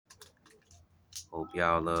Hope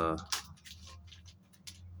y'all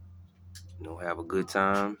have a good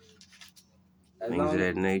time. Things of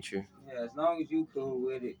that nature. Yeah, as long as you cool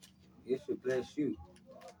with it, it should bless you.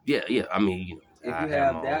 Yeah. I mean, If I you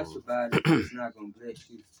have have my doubts own. about it, it's not gonna bless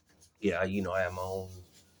you. Yeah, I have my own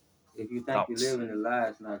If you think you're thoughts. living a lie,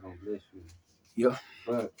 it's not gonna bless you. Yeah.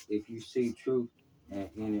 But if you see truth in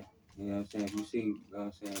it, you know what I'm saying? If you see, you know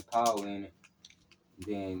what I'm saying, power in it,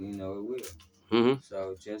 then it will.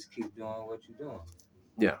 So just keep doing what you're doing.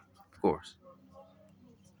 Yeah, of course.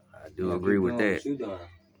 I do agree Keep with doing that. what you're doing.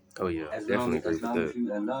 Oh yeah, As long definitely as agree as with long as that.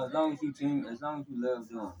 you as long as you team as long as you love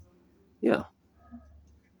doing. Yeah.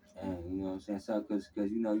 And you know what I'm saying? So cause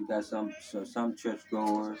you got some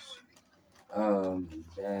churchgoers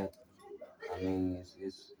that I mean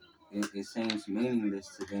it seems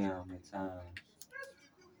meaningless to them at times.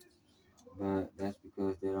 But that's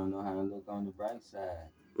because they don't know how to look on the bright side.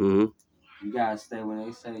 Mm-hmm. You gotta stay when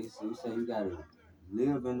they say you gotta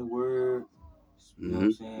live in the word. You know what I'm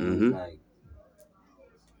Mm-hmm. saying? It's Mm-hmm. like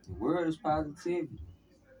the word is positivity.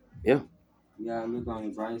 Yeah. You gotta look on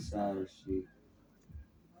the bright side of shit.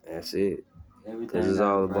 That's it. Cause Everything it's got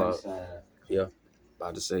a all bright about. side. Yeah.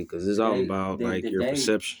 About to say, cause it's all Day about the, like the your day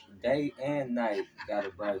perception. day and night got a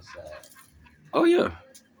bright side. Oh yeah.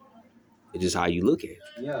 It's just how you look at it.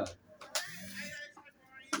 Yeah.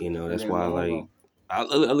 That's Okay, why well, I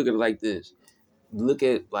look at it like this. Look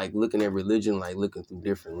at like looking at religion like looking through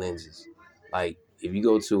different lenses. Like if you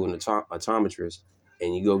go to an optometrist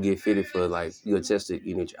and you go get fitted for like you go tested,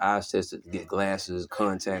 your eyes tested, get glasses,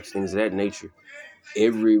 contacts, things of that nature.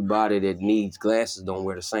 Everybody that needs glasses don't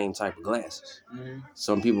wear the same type of glasses. mm-hmm.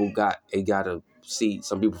 Some people gotta see.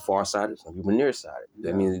 Some people farsighted, some people nearsighted.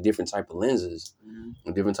 That means a different type of lenses,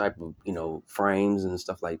 different type of frames and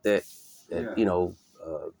stuff like that. That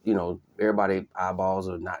everybody eyeballs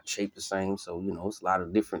are not shaped the same, so it's a lot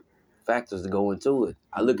of different factors to go into it.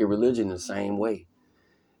 I look at religion the same way.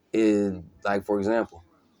 Is like, for example,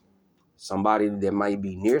 somebody that might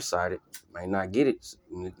be nearsighted might not get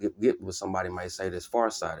what somebody might say that's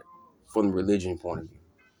farsighted from the religion point of view.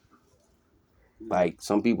 Like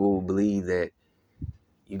some people believe that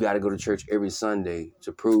you got to go to church every Sunday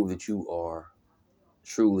to prove that you are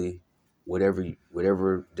truly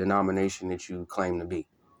whatever denomination that you claim to be.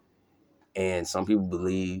 And some people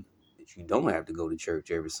believe that you don't have to go to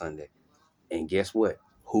church every Sunday. And guess what?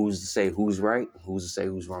 Who's to say who's right? Who's to say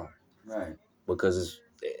who's wrong? Right. Because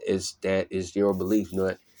it's your belief.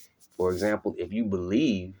 For example, if you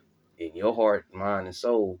believe in your heart, mind, and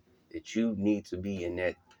soul that you need to be in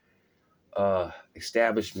that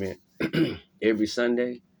establishment every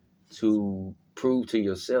Sunday to prove to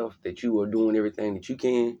yourself that you are doing everything that you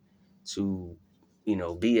can to,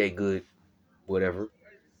 be a good whatever,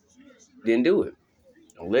 then do it.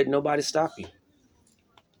 Don't let nobody stop you.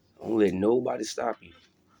 Don't let nobody stop you.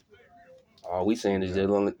 All we saying is that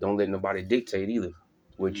don't let nobody dictate either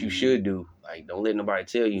what you should do. Like, don't let nobody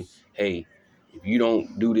tell you, hey, if you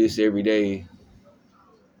don't do this every day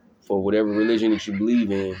for whatever religion that you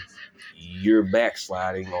believe in, you're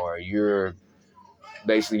backsliding or you're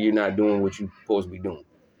not doing what you're supposed to be doing.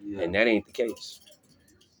 Yeah. And that ain't the case.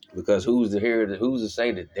 Because who's to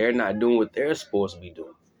say that they're not doing what they're supposed to be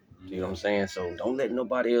doing? You know what I'm saying? So don't let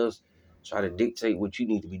nobody else try to dictate what you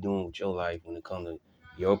need to be doing with your life when it comes to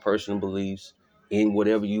your personal beliefs in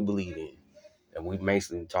whatever you believe in. And we're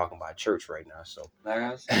basically talking about church right now. So like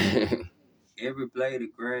I said, every blade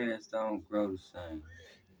of grass don't grow the same.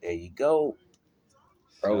 there you go.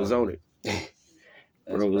 Bro was on it. That's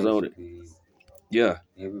Bro was on it. basically Yeah.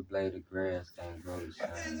 every blade of grass can't grow the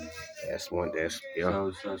same. Yeah.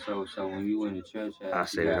 So when you in the church I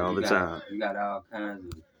house, say that all the time. you got all kinds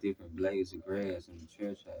of different blades of grass in the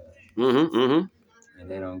church house. And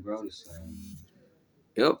they don't grow the same.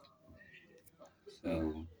 Yep.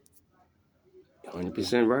 So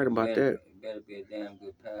 100% right about that. It better be a damn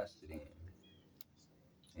good pastor then.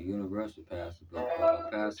 A universal pastor, but a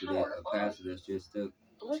pastor that's just stuck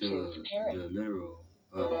to the literal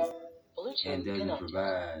of it and doesn't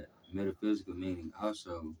provide metaphysical meaning.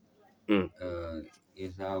 Also,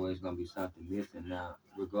 it's always gonna be something missing now,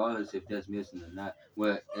 regardless if that's missing or not.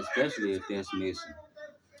 Well, especially if that's missing,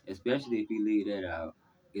 especially if you leave that out,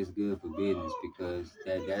 it's good for business because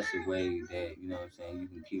that's a way that you know what I'm saying you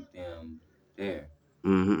can keep them there.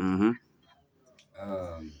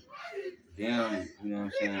 Them, you know what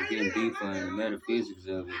I'm saying, getting deeper in the metaphysics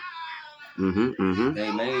of it,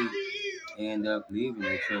 they may end up leaving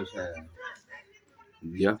the church house.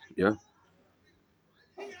 Yeah.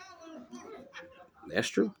 That's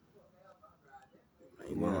true.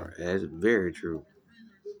 Yeah. That's very true.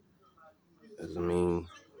 'Cause, I mean,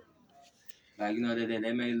 Like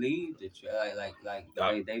they may leave the church,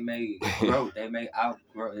 they may grow, they may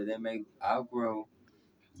outgrow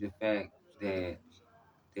the fact that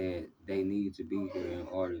they need to be here in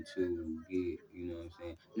order to get, you know what I'm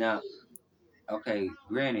saying. Now, okay,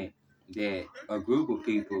 granted that a group of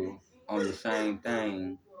people on the same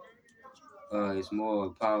thing is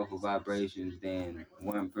more powerful vibrations than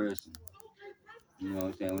one person. You know what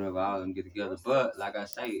I'm saying? Whenever all of them get together. But like I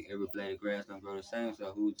say, every blade of grass don't grow the same.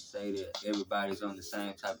 So who's to say that everybody's on the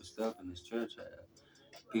same type of stuff in this church?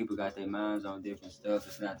 People got their minds on different stuff.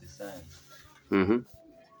 It's not the same. Mm-hmm.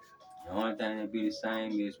 The only thing that be the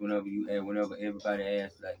same is whenever everybody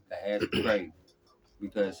asks to pray.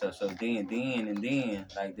 Because so then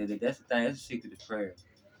like that's the thing. That's the secret of prayer.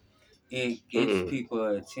 It gets Mm-mm. people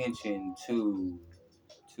attention to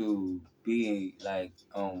be like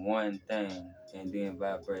on one thing and then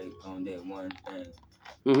vibrate on that one thing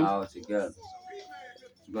Mm-hmm. all together.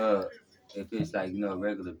 But if it's like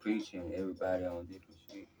regular preaching, everybody on different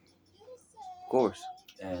shit. Of course.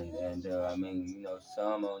 And I mean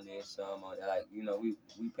some on this, some on that. Like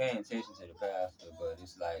we paying attention to the pastor, but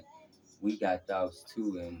it's like we got thoughts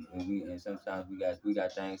too, and sometimes we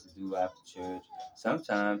got things to do after church.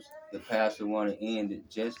 Sometimes the pastor want to end it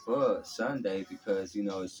just for Sunday because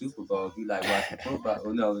it's Super Bowl. If you like watching football,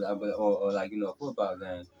 or like a football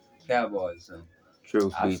game, Cowboys or something.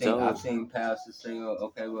 Truth be I've told, seen pastors say, "Oh,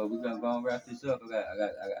 okay, well we're gonna go and wrap this up.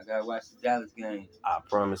 I got to watch the Dallas game." I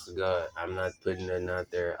promise to God, I'm not putting nothing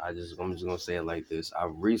out there. I'm just gonna say it like this. I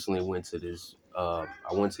recently went to this. I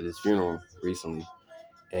went to this funeral recently,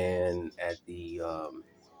 and at the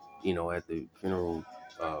at the funeral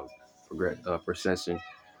procession,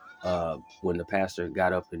 when the pastor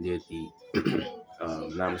got up and did the,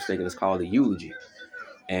 not mistaken, it's called the eulogy.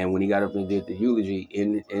 And when he got up and did the eulogy,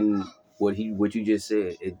 in what you just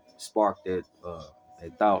said, it sparked that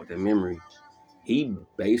thought, that memory. He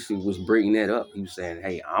basically was bringing that up. He was saying,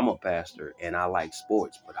 "Hey, I'm a pastor and I like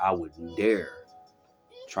sports, but I wouldn't dare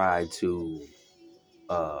try to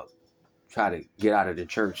uh, get out of the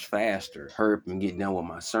church faster, hurry up and get done with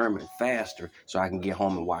my sermon faster, so I can get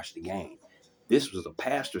home and watch the game." This was a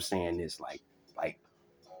pastor saying this like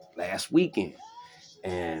last weekend,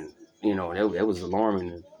 and that was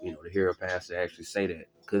alarming to hear a pastor actually say that,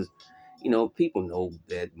 because people know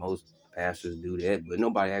that most pastors do that, but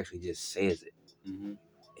nobody actually just says it. Mm-hmm.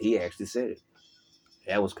 He actually said it.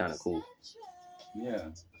 That was kind of cool. Yeah.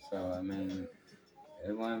 So I mean,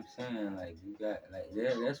 that's what I'm saying. Like you got like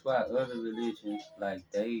that's why other religions like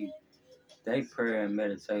they prayer and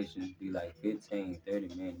meditation be like 15,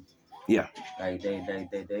 30 minutes. Yeah. Like they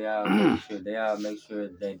all make sure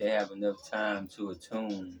that they have enough time to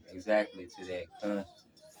attune exactly to that conscience.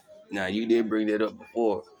 Now, you did bring that up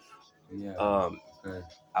before. Yeah.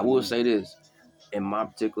 I will say this, in my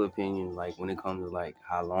particular opinion, like when it comes to like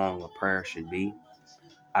how long a prayer should be,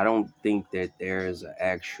 I don't think that there's an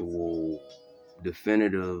actual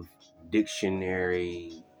definitive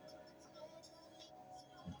dictionary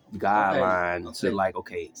guideline to like,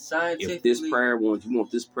 okay, if this prayer you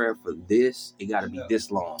want this prayer for this, it got to be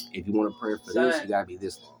this long. If you want a prayer for this, it got to be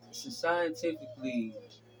this long. Scientifically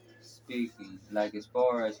speaking, like as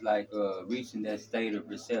far as like reaching that state of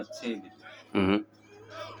receptivity. Mm-hmm.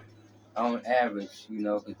 On average,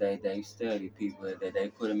 because they study people, that they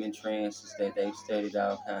put them in trances, that they've studied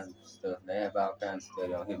all kinds of stuff. They have all kinds of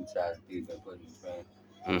study on hypnotizing people and putting them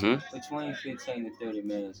in trance. Mm-hmm. Between 15 to 30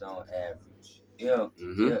 minutes on average,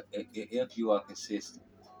 if you are consistent.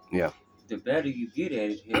 Yeah. The better you get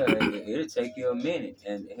at it, it'll take you a minute,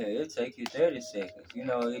 and it'll take you 30 seconds.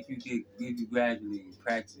 If you gradually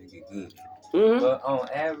practice and get good. Mm-hmm. But on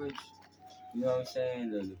average, you know what I'm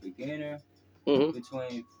saying, the beginner,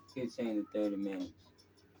 between 15 to 30 minutes.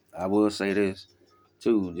 I will say this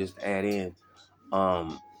too, just add in,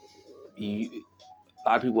 you, a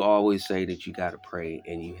lot of people always say that you got to pray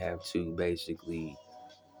and you have to basically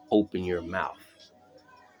open your mouth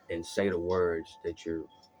and say the words that you're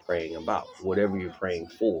praying about. Whatever you're praying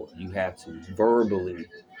for, you have to verbally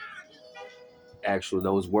actually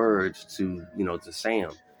those words to say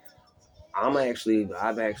them. I've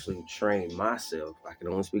actually trained myself. I can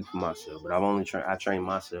only speak for myself, but I trained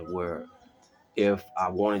myself where if I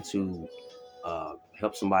wanted to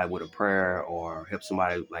help somebody with a prayer or help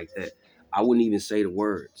somebody like that, I wouldn't even say the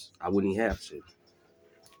words. I wouldn't even have to.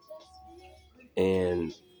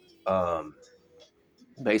 And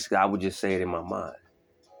basically, I would just say it in my mind.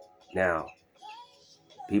 Now,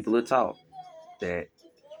 people are taught that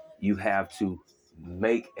you have to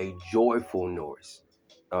make a joyful noise,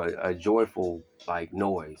 a joyful like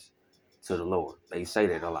noise to the Lord. They say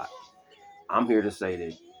that a lot. I'm here to say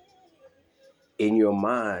that in your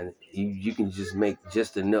mind, you can just make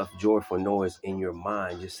just enough joyful noise in your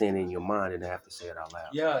mind, just saying it in your mind, and have to say it out loud.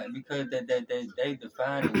 Yeah, because they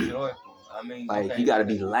define it joyful. I mean, Like you okay, got to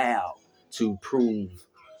okay. be loud to prove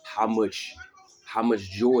how much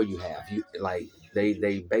joy you have. You like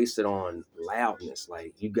they base it on loudness.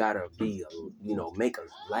 Like you gotta be make a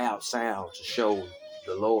loud sound to show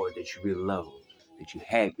the Lord that you really love him, that you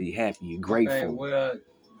happy, you're Okay, grateful. well,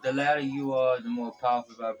 the louder you are, the more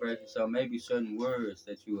powerful vibration. So maybe certain words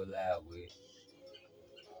that you allow with.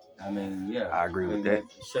 I mean, yeah, I agree with that.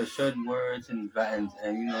 like certain words and you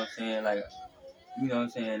know what I'm saying, like you know what I'm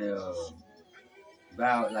saying,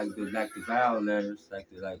 vowel like the vowel letters,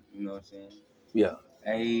 you know what I'm saying, Yeah,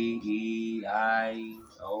 A, E, I,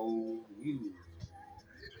 O, U.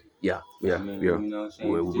 I mean, yeah. you know what I'm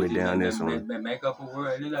saying? We went down this one. Make up a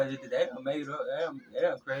word. And they don't make it up. They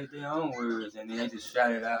don't create their own words, and then they just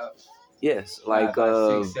shout it out Yes, like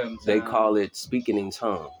about 6, 7 they times. call it speaking in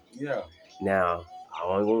tongue. Yeah. Now, I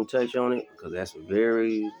only want to touch on it because that's a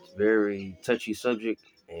very, very touchy subject,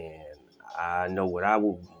 and I know what I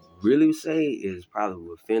will really say is probably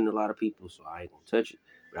will offend a lot of people, so I ain't gonna touch it.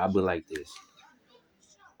 But I'll be like this: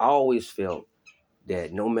 I always felt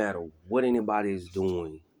that no matter what anybody is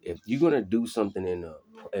doing, if you're gonna do something in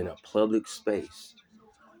a public space,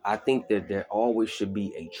 I think that there always should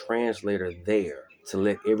be a translator there to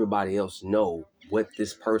let everybody else know what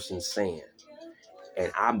this person's saying.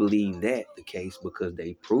 And I believe that the case because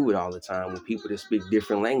they prove it all the time with people that speak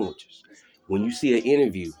different languages. When you see an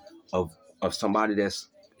interview of somebody that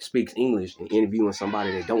speaks English and interviewing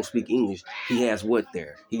somebody that don't speak English, he has what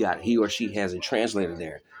there? He or she has a translator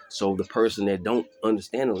there. So the person that don't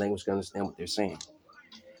understand the language can understand what they're saying.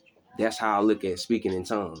 That's how I look at speaking in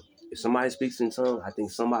tongues. If somebody speaks in tongues, I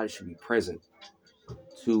think somebody should be present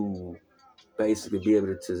to basically be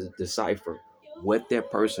able to decipher what that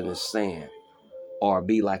person is saying or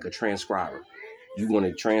be like a transcriber. You want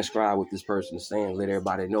to transcribe what this person is saying, let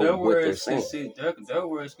everybody know what they're saying. Their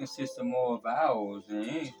words consist of more vowels than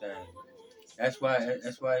anything. That's why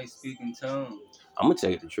they speak in tongues. I'm gonna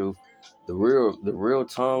tell you the truth. The real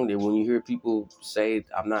tongue that when you hear people say,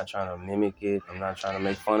 I'm not trying to mimic it, I'm not trying to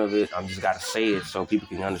make fun of it, I'm just gotta say it so people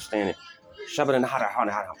can understand it.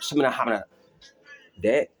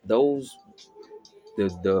 That those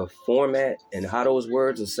the format and how those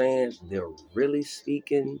words are saying,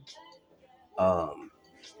 um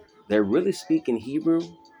they're really speaking Hebrew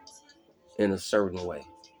in a certain way.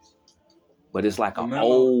 But it's like an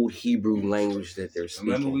old Hebrew language that they're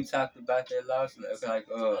speaking. Remember we talked about that last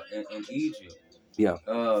in Egypt. Yeah.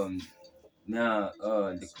 Now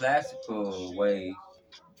the classical way,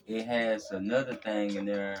 it has another thing in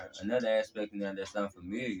there, another aspect in there that's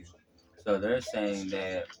unfamiliar. So they're saying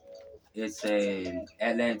that it's an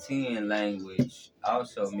Atlantean language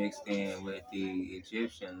also mixed in with the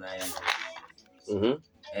Egyptian language.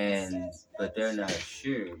 But they're not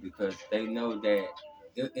sure because they know that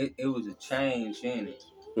it was a change in it.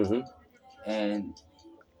 And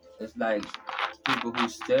it's like people who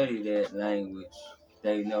study that language,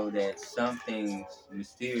 they know that something's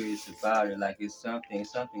mysterious about it, like it's something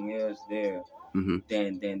else there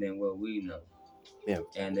than what we know. Yeah.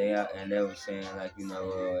 And they were saying like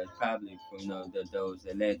it's probably from those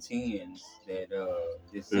Atlanteans that the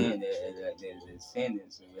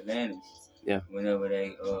descendants of Atlantis. Yeah. Whenever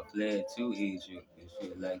they fled to Egypt and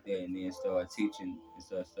shit like that, and then started teaching and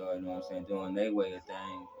started, you know what I'm saying, doing their way of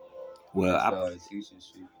things. Well, I started teaching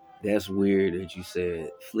shit. That's weird that you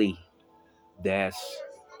said flee. That's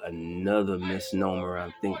another misnomer. I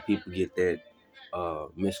think people get that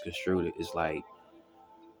misconstrued. It's like,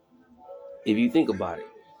 if you think about it,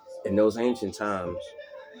 in those ancient times,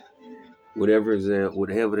 whatever the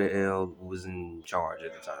L was in charge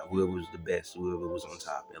at the time, whoever was the best, whoever was on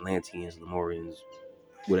top, Atlanteans, Lemurians,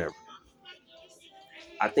 whatever.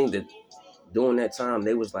 I think that during that time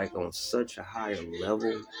they was like on such a higher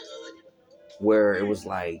level where it was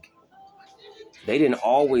like they didn't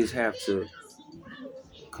always have to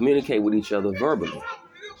communicate with each other verbally.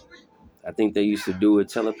 I think they used to do it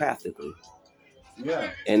telepathically.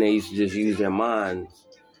 Yeah. And they used to just use their minds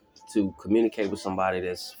to communicate with somebody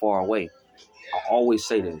that's far away. I always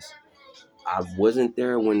say this. I wasn't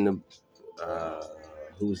there when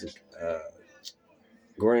Alexander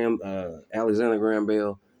Graham Bell,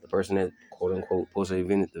 the person that quote unquote supposed to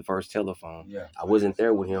invented the first telephone. Yeah. I wasn't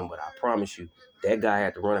there with him, but I promise you, that guy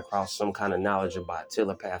had to run across some kind of knowledge about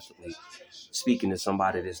telepathically speaking to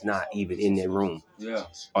somebody that's not even in that room. Yeah.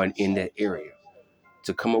 Or in that area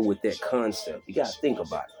to come up with that concept. You gotta think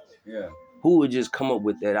about it. Yeah. Who would just come up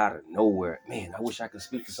with that out of nowhere? Man, I wish I could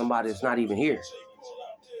speak to somebody that's not even here.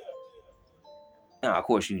 Now, of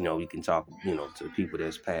course, you can talk, to people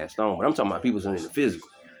that's passed on, but I'm talking about people who's in the physical,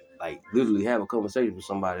 like literally have a conversation with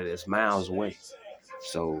somebody that's miles away.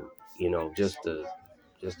 So, just to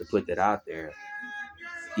put that out there,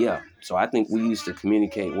 yeah. So I think we used to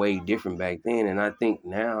communicate way different back then, and I think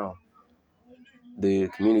now the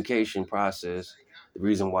communication process, the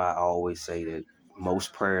reason why I always say that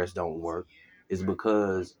most prayers don't work is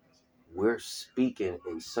because we're speaking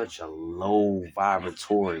in such a low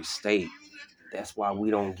vibratory state. That's why we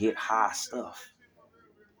don't get high stuff.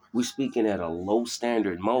 We're speaking at a low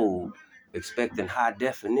standard mode, expecting high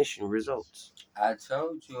definition results. I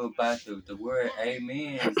told you about the word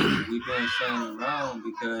amen. We've been saying it wrong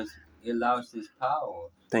because it lost its power.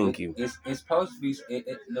 Thank you. It's supposed to be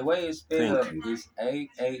the way it's Thank spelled you. is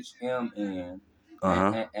AHMN, Uh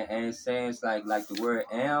huh. and it says like the word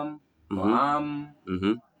am or Mm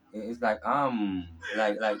hmm. It's like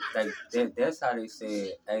like that. That's how they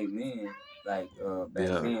said amen. Like back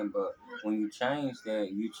Yeah. then, but when you change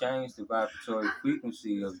that, you change the vibratory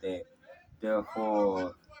frequency of that.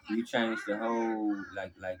 Therefore, you change the whole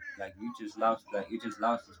like you just lost like it just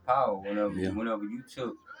lost its power Yeah. whenever you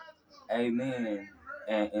took amen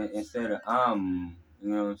and instead of you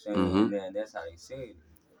know what I'm saying, Mm hmm. and then that's how they said it.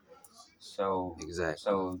 So Exactly.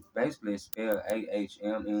 so basically it's spelled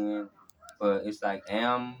AHMN, but it's like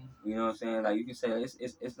am, you know what I'm saying? Like you can say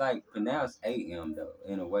it's like pronounced AM though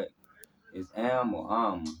in a way. It's am or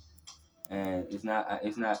and it's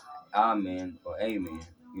not amen or amen.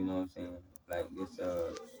 You know what I'm saying? Like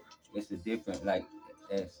it's a different like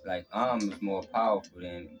it's like is more powerful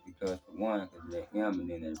than because for one because that m and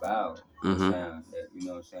then that vowel Mm that hmm. sound that you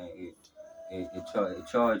know what I'm saying it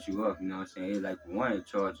charge you up, you know what I'm saying? It like for one it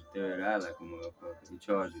charge your third eye like a motherfucker. It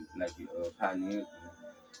charge you like your pineal.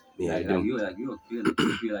 Yeah, it Like do. you'll feel it.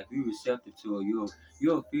 You'll feel like you receptive to it.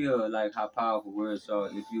 You'll feel like how powerful words are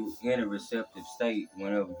if you in a receptive state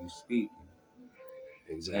whenever you speak.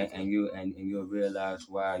 Exactly. And you'll realize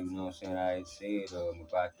why, you know what I'm saying, I said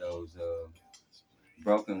about those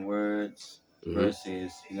broken words Mm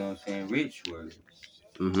versus, you know what I'm saying, rich words.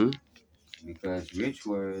 hmm. Mm hmm. Because rich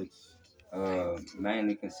words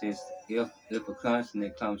mainly consist if a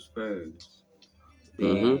consonant comes first,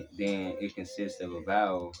 Mm hmm. then it consists of a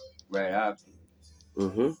vowel right after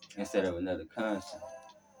Mm hmm. instead of another consonant.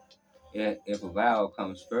 If a vowel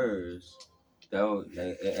comes first, those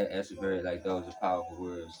that's a very like those are powerful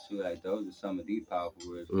words too. Like those are some of the powerful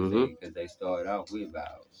words because Mm hmm. they start off with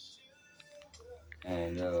vowels.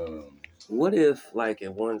 And What if, like,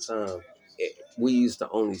 at one time, we used to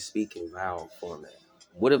only speak in vowel format?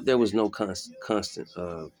 What if there was no consonants.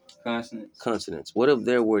 consonants? What if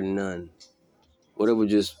there were none? What if we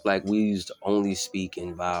just like we used to only speak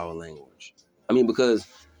in vowel language? I mean, because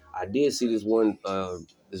I did see this one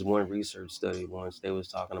research study once. They was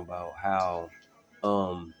talking about how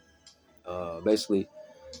basically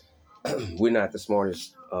we're not the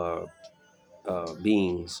smartest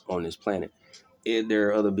beings on this planet. There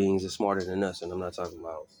are other beings that's smarter than us, and I'm not talking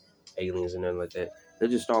about aliens and nothing like that.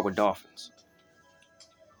 Let's just start with dolphins.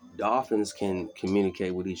 Dolphins can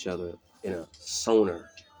communicate with each other in a sonar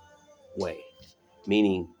way,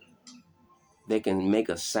 meaning they can make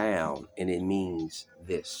a sound and it means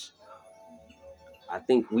this. I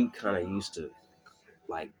think we kind of used to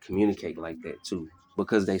like communicate like that too,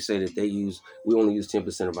 because they say that we only use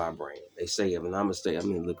 10% of our brain. They say, if I'm not mistaken,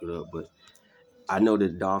 I'm gonna look it up, but I know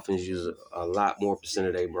that dolphins use a lot more percent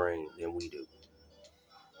of their brain than we do,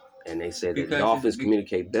 and they said that Because dolphins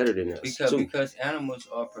communicate better than us too. because animals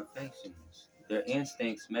are perfectionists. Their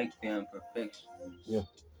instincts make them Yeah. perfectionists.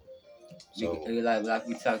 So. Like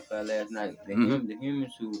we talked about last night, Mm-hmm. the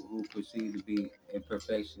humans who perceive to be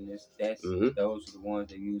imperfectionists, Mm-hmm. those are the ones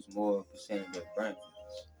that use more percent of their brains.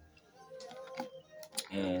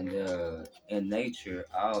 And in nature,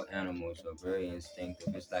 all animals are very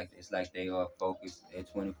instinctive. It's like they are focused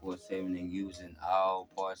at 24/7 and using all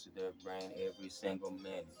parts of their brain every single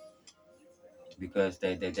minute because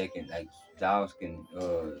they can like dogs can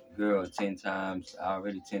girl 10 times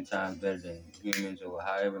already 10 times better than humans or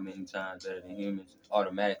however many times better than humans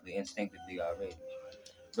automatically instinctively already.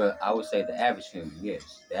 But I would say the average human,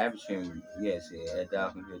 yes, yeah, that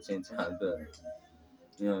dog can hear 10 times better.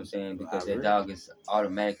 You know what I'm saying? I Because that agree. dog is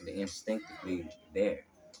automatically, instinctively there.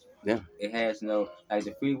 Yeah. It has no like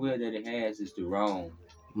the free will that it has is to roam.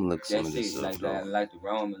 I'm gonna look some of That's this it. up though, Like to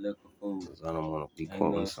roam and look for food. because I don't want to be And you know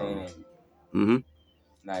what quoting I'm something. saying?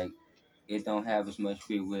 Mm-hmm. Like it don't have as much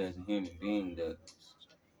free will as a human being does.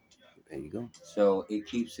 There you go. So it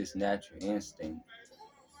keeps its natural instinct.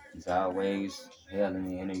 It's always hell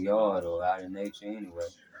in the yard or out in nature anyway.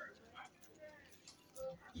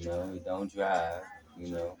 You know, it don't drive. You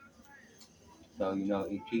know, So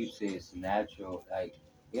it keeps its natural, like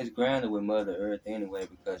it's grounded with Mother Earth anyway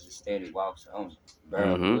because it steady walks on it,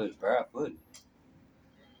 barefoot.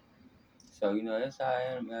 So that's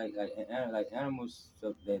how like animals.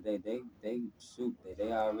 So they shoot.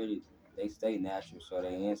 They already they stay natural. So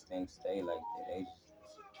their instincts stay like that.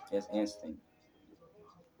 That's instinct.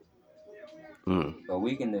 Mm. But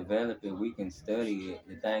we can develop it. We can study it.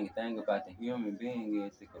 The thing about the human being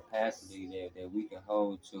is the capacity that we can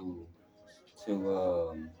hold to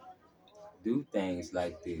do things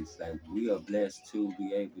like this. Like we are blessed to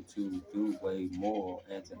be able to do way more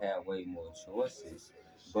and to have way more choices.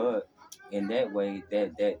 But in that way,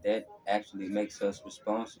 that actually makes us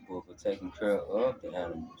responsible for taking care of the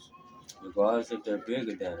animals, regardless if they're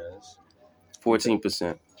bigger than us.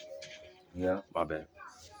 14%. Yeah. My bad.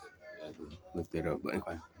 Look that up, but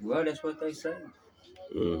anyway. Well, that's what they say.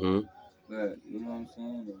 Mm-hmm. But you know what I'm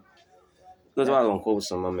saying? Because if I don't quote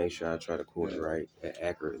something, I'll make sure I try to quote Yeah. it right,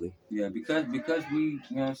 accurately. Yeah, because we, you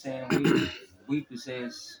know what I'm saying, we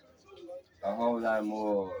possess a whole lot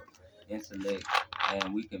more intellect,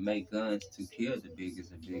 and we can make guns to kill the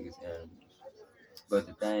biggest and biggest animals. But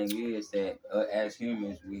the thing is that as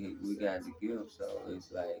humans, we got the gift, so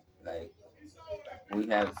it's like we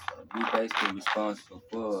basically responsible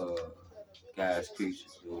for God's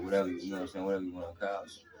creatures or whatever what I'm saying, whatever you want to call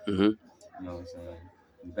it. Mm-hmm. You know what I'm saying?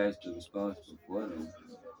 We basically responsible for them.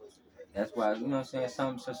 That's why what I'm saying.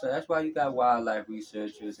 So that's why you got wildlife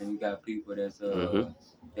researchers and you got people Mm-hmm.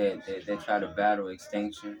 that try to battle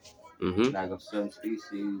extinction, Mm-hmm. like of certain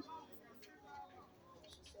species.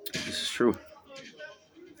 This is true.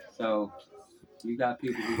 So you got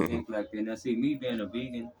people who think like that. Now, see, me being a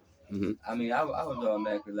vegan, Mm-hmm. I mean, I was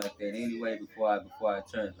automatically like that anyway before I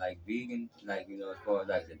turned like vegan, like as far as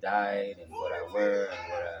like the diet and what I wear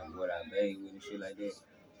and what I bathe with and shit like that.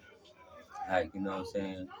 Like what I'm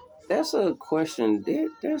saying. That's a question.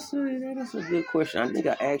 That is a good question. I think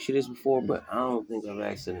I asked you this before, but I don't think I've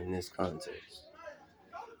asked it in this context.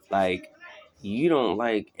 Like, you don't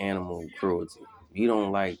like animal cruelty. You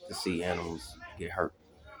don't like to see animals get hurt.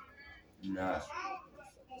 Nah.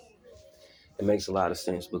 It makes a lot of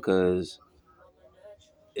sense because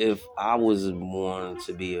if I was born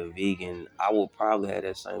to be a vegan, I would probably have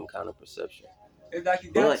that same kind of perception. It's like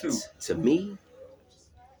you got But to. to me,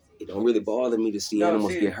 it don't really bother me to see No,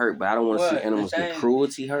 animals see, get hurt, but I don't want to see well, animals get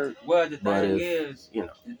cruelty hurt. well, the But thing if, is, you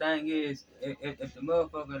know, if the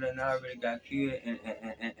motherfucker done already got killed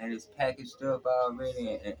and it's packaged up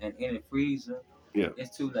already and in the freezer, yeah.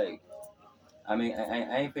 it's too late. I mean,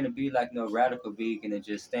 I ain't finna be like no radical vegan and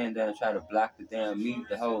just stand there and try to block the damn meat,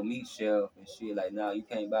 the whole meat shelf and shit. Like, no, you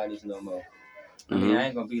can't buy this no more. I mean, I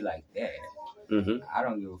ain't gonna be like that. Mm-hmm. I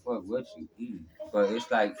don't give a fuck what you eat. But it's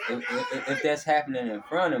like, if that's happening in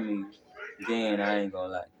front of me, then I ain't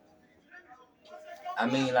gonna like. I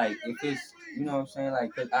mean, like, if it's, you know what I'm saying?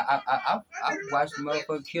 Like, cause I watched the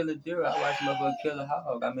motherfucker kill a deer. I watched the motherfucker kill a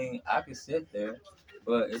hog. I mean, I could sit there,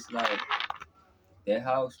 but it's like, that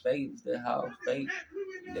hog's fate is that hog's fate.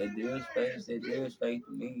 That deer's fate is that deer's fate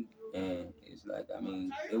to me. And it's like, I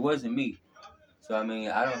mean, it wasn't me. So, I mean,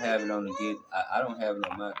 I don't have it on the get. I don't have it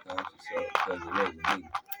on my conscience because it wasn't me.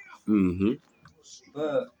 Mm-hmm.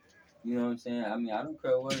 But, you know what I'm saying? I mean, I don't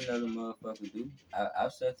care what another motherfucker do. I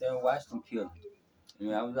sat there and watched them kill him. I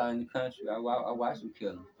mean, I was out in the country. I watched them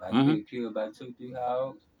kill him. Like, Mm-hmm. kill about 2-3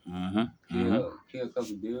 hogs. Mm-hmm. Kill a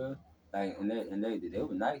couple deer. Like, and they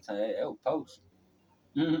were nighttime. They were poaching.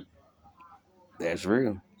 Mm-hmm. That's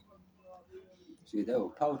real. See, they were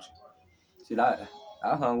poaching. See, I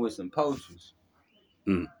hung with some poachers.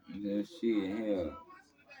 Mm. Yeah, shit,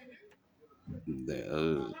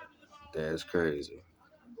 hell. That's crazy.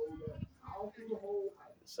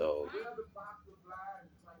 So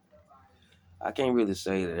I can't really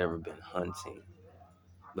say that I've ever been hunting,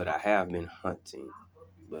 but I have been hunting,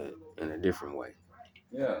 but in a different way.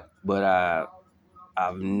 Yeah. But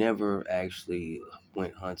I've never actually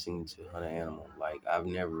went hunting to hunt an animal. Like, I've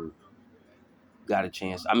never got a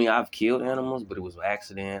chance. I mean, I've killed animals, but it was an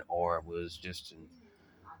accident or it was just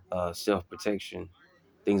self-protection,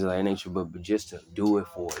 things of that nature. But just to do it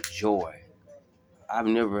for joy, I've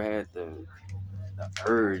never had the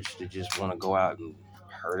urge to just want to go out and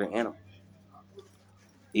hurt an animal,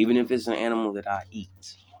 even if it's an animal that I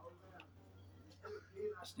eat.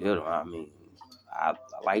 Still, I mean, I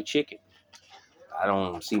like chicken. I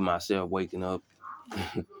don't see myself waking up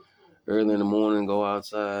early in the morning, go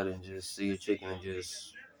outside and just see a chicken and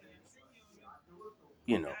just,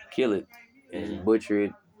 kill it and butcher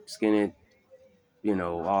it, skin it,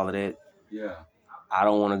 all of that. Yeah. I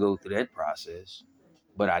don't want to go through that process,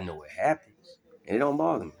 but I know it happens. And it don't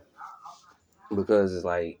bother me because it's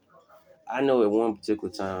like, I know at one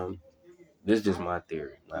particular time, this is just my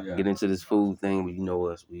theory. Not to get into this food thing, but you know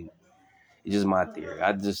us, it's just my theory.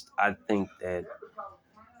 I think that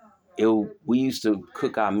we used to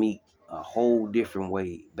cook our meat a whole different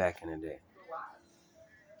way back in the day.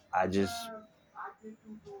 That's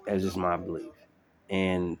just my belief.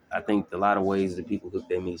 And I think a lot of ways that people cook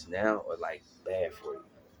their meats now are like bad for you.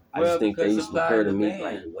 I just think they used to prepare the meat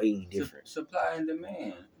like way different. Supply and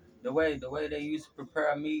demand. The way they used to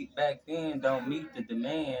prepare meat back then don't meet the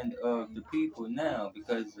demand of the people now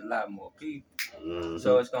because it's a lot more people. Mm-hmm.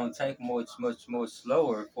 So it's gonna take much more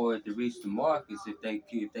slower for it to reach the markets if they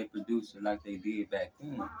produce it like they did back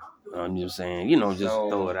then. I'm just saying, just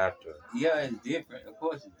throw it out there. Yeah, it's different. Of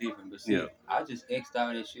course, it's different. But see, I just X'd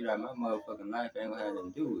all that shit out of my motherfucking life. I ain't gonna have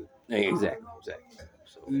nothing to do with it. Exactly.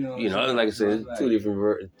 So, like I said, like,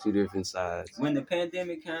 two different sides. When the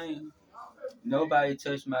pandemic came, nobody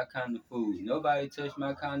touched my kind of food. Nobody touched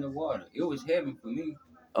my kind of water. It was heaven for me.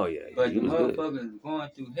 Oh yeah. But the motherfuckers going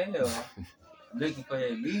through hell, looking for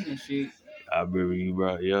that meat and shit. I remember you,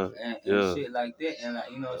 bro. And shit like that, and like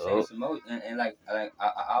saying some more, and like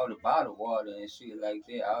all the bottled water and shit like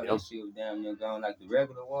that. All that shit was damn near gone, like the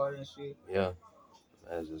regular water and shit. Yeah,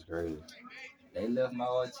 that's just crazy. They left my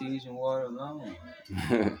artesian water alone.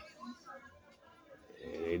 Yeah,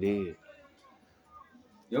 they did.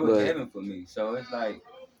 It was heaven for me, so it's like.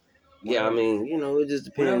 Yeah, I mean, it just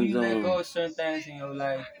depends on. You let go of certain things in your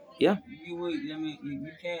life. Yeah.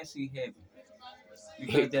 You can't see heaven.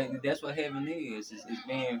 Because that's what heaven is. It's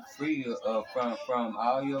being free from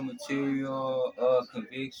all your material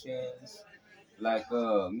convictions. Like you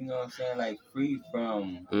know what I'm saying? Like free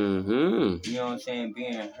from you know what I'm saying,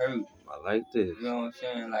 being hurt. I like this. You know what I'm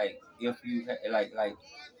saying? Like if you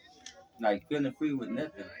like feeling free with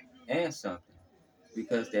nothing and something.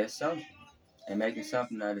 Because that's something. And making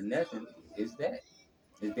something out of nothing is that.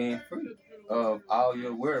 It's being free of all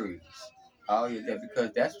your worries. All your that, because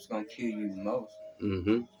that's what's gonna kill you the most.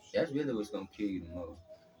 That's really what's gonna kill you the most.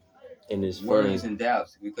 And it's worries funny. And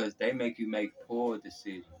doubts, because they make you make poor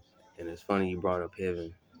decisions. And it's funny you brought up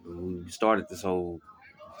heaven. We started this whole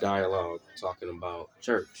dialogue talking about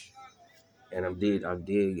church, and I'm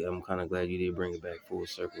kind of glad you did bring it back full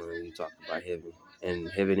circle when you talked about heaven.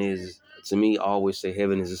 And heaven is, to me, I always say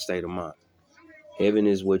heaven is a state of mind. Heaven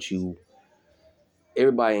is what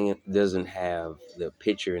everybody doesn't have the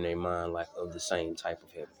picture in their mind like of the same type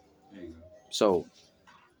of heaven. So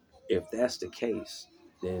if that's the case,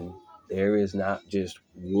 then there is not just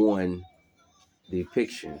one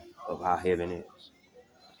depiction of how heaven is.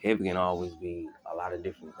 Heaven can always be a lot of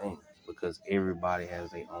different things because everybody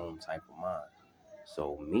has their own type of mind.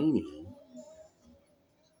 So meaning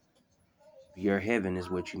your heaven is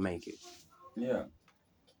what you make it. Yeah.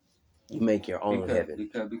 You make your own heaven.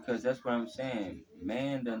 Because that's what I'm saying.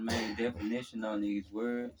 Man done made a definition on these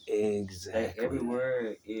words. Exactly. Every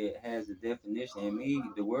word, it has a definition. And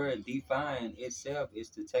the word define itself is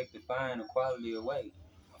to take the fine or quality away.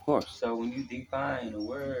 Of course. So when you define a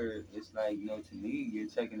word, it's like, to me, you're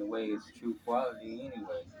taking away its true quality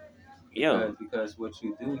anyway. Because what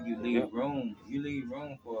you do, you leave room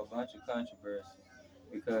for a bunch of controversy.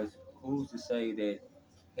 Because who's to say that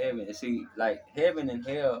heaven, see, like heaven and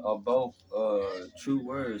hell are both true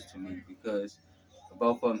words to me, because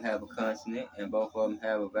both of them have a consonant and both of them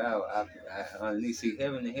have a vowel. I see,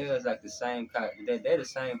 heaven and hell is like the same kind. They're the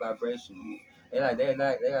same vibration.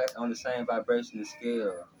 They're on the same vibration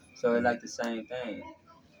scale. So it's like the same thing.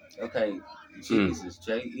 Okay, Jesus,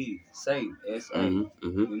 J-E, Satan, S-A. You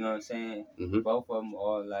know what I'm saying? Both of them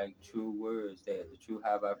are like true words. They're the true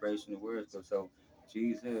high vibrational words. So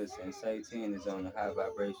Jesus and Satan is on the high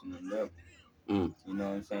vibrational level. You know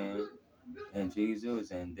what I'm saying? And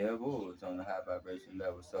Jesus and devil is on the high vibration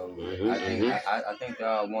level. So I think they're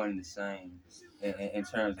all one and the same in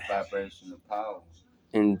terms of vibrational power.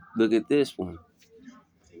 And look at this one.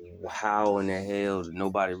 How in the hell did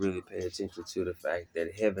nobody really pay attention to the fact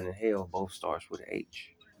that heaven and hell both starts with an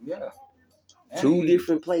H? Yeah. Two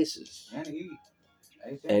different places. And E.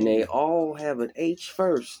 And they all have an H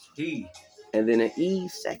first. He. And then an E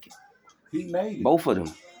second. He made it. Both of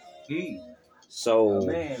them. He. So.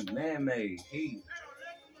 Man made. He.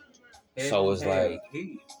 So it's like.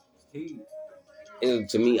 He. It,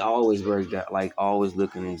 to me, I always break that, like always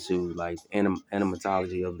looking into like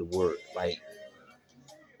etymology of the word.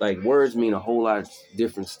 Like words mean a whole lot of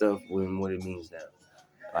different stuff than what it means now.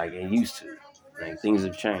 Like it used to. Like things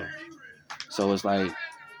have changed. So it's like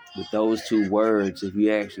with those two words, if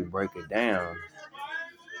you actually break it down,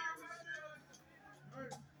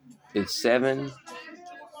 it's 7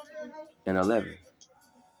 and 11,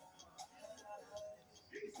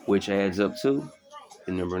 which adds up to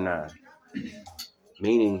the number 9.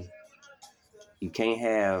 meaning you can't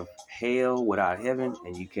have hell without heaven,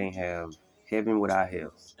 and you can't have heaven without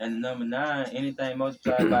hell. And the number 9, anything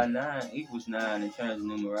multiplied by 9 equals 9 in terms of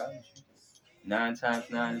numerology. 9 times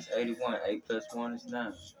 9 is 81. 8 plus 1 is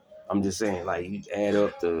 9. I'm just saying, like, you add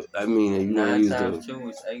up the, I mean, if you want to 9 use times the, 2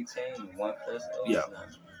 is 18. 1 plus 8 yeah. is 9.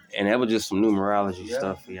 And that was just some numerology Yeah.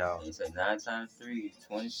 stuff for y'all. And you say 9 times 3 is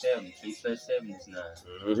 27. 2 plus 7 is 9.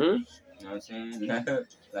 Mm-hmm. You know what I'm saying?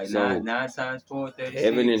 Like So, 9 times 4, 36.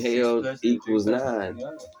 heaven and hell 6 equals 3 plus 9.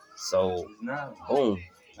 Yeah. So, It's 9. boom.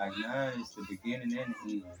 Like 9 is the beginning and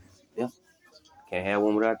the end. Yeah. Can't have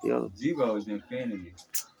one without the other. 0 is infinity.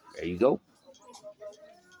 There you go.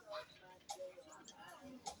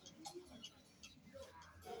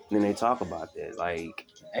 Then they talk about that, like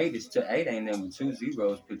 8 ain't never 2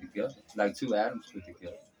 zeros put together, like 2 atoms put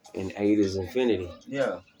together. And 8 is infinity.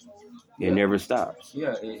 Yeah. It never stops.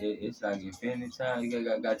 Yeah, it's like infinity time.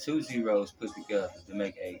 You got 2 zeros put together to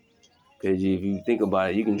make 8. Because if you think about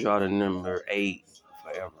it, you can draw the number 8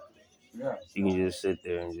 forever. Yeah. You can just sit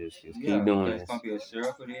there and just keep doing this. It's gonna be a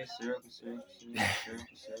circle, circle.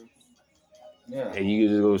 Yeah. And you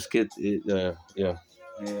can just go skip it. Yeah.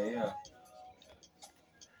 Yeah.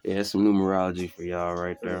 Yeah, that's some numerology for y'all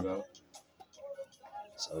right there.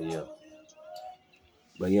 So yeah.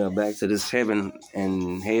 But yeah, back to this heaven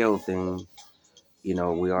and hell thing. You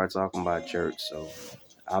know, we are talking about church, so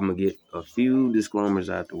I'm gonna get a few disclaimers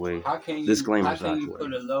out the way. How can you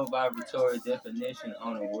put a low vibratory definition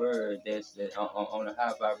on a word that's on a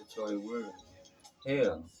high vibratory word?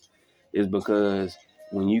 Hell. It's because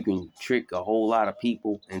when you can trick a whole lot of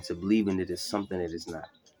people into believing that it's something that it's not.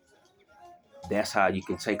 That's how you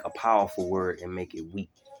can take a powerful word and make it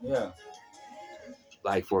weak. Yeah.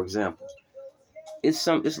 Like, for example, it's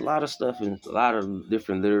a lot of stuff in a lot of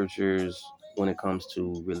different literatures when it comes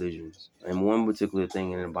to religions. And one particular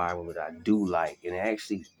thing in the Bible that I do like, and I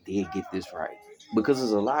actually did get this right, because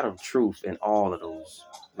there's a lot of truth in all of those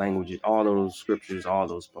languages, all of those scriptures, all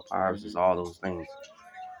those papyruses, all those things.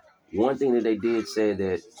 One thing that they did say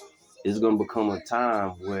that it's going to become a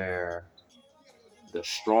time where the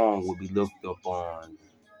strong will be looked upon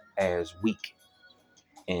as weak,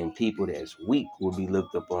 and people that's weak will be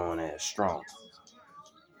looked upon as strong.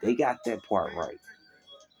 They got that part right.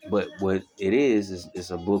 But what it is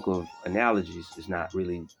a book of analogies. It's not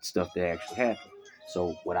really stuff that actually happened.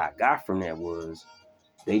 So what I got from that was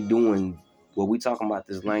they doing what we talking about,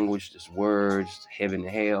 this language, this words, heaven and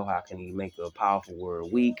hell. How can you make a powerful word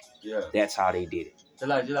weak? Yeah. That's how they did it.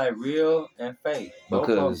 Just like real and fake.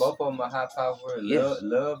 Because both of them are high powerful words. Yes.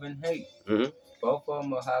 Love and hate. Mm-hmm. Both of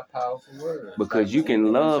them are high powerful words. Because like, you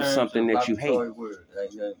can love something that you hate.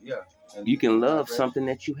 You can love something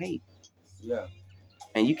that you hate. Yeah.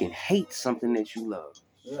 And you can hate something that you love.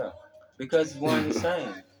 Yeah. Because it's one and the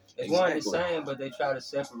same. It's one and the same, but they try to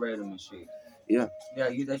separate them and shit. Yeah. Yeah,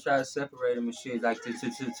 they try to separate them and shit, like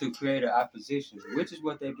to create an opposition, which is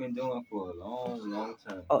what they've been doing for a long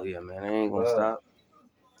time. Oh yeah, man, they ain't gonna stop.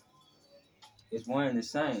 It's one and the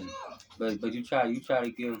same, but you try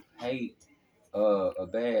to give hate a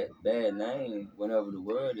bad name whenever the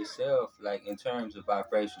word itself, like in terms of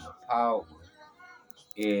vibrational power,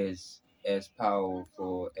 is as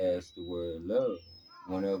powerful as the word love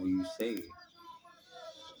whenever you say it.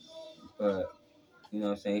 But you know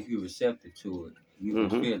what I'm saying, if you're receptive to it, you can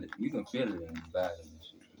feel it. You can feel it in your body and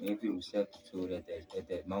shit. If you're receptive to it at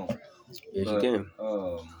that moment. Yes, you can.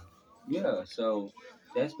 Yeah, so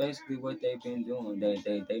that's basically what they've been doing.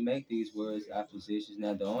 They make these words oppositions.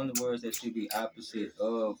 Now the only words that should be opposite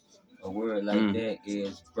of a word like that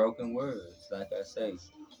is broken words. Like I say,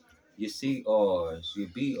 your CRs, your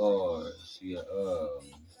BRs, your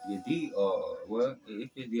DR. Well, your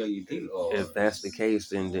DR. If that's the case,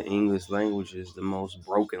 then the English language is the most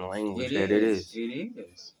broken language it is. It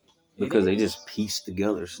is. Because they just piece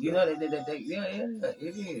together stuff. You know, it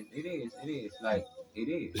is. Like, it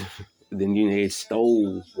is. Then they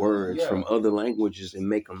stole words from other languages and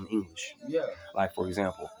make them English. Yeah. Like, for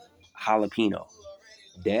example, jalapeno.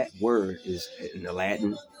 That word is in the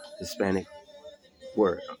Latin, Hispanic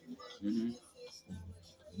word. Mm-hmm.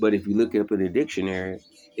 But if you look it up in the dictionary,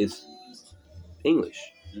 it's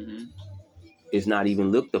English. Mm-hmm. It's not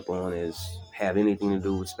even looked upon as have anything to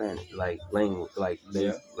do with Spanish, like language, like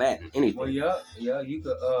Latin, anything. Well, yeah, you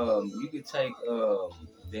could take the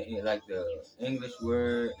English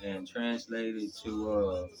word and translate it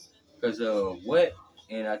to because what,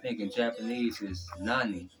 and I think in Japanese is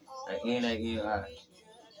nani, like NANI,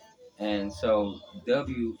 and so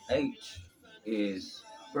WH is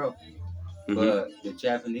broken, but the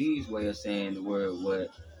Japanese way of saying the word what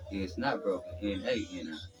is not broken,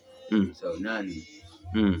 NANI. So nani,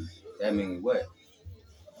 that means what?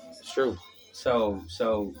 It's true.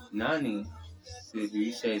 So Nani, if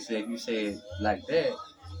you say it like that,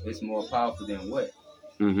 it's more powerful than what?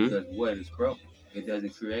 Mm-hmm. Because what is broken. It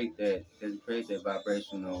doesn't create that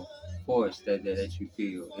vibrational force that you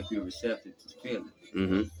feel if you're receptive to feel it.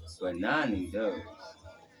 Mm-hmm. But Nani does.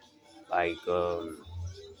 Like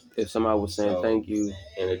if somebody was saying thank you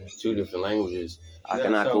in two different languages,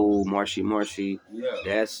 Akanako, Marshy,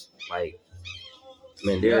 that's like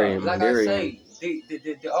Mandarin. Like I say,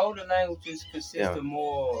 the older languages consist Yeah. of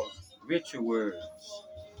more richer words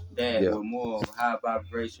that were more high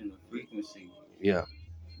vibrational frequency Yeah.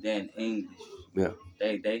 than English. Yeah.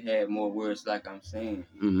 They had more words, like I'm saying,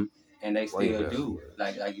 Mm-hmm. and they still do.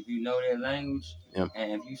 Like if you know their language, and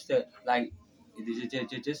if you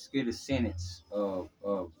just get a sentence of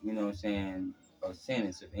you know what I'm saying, a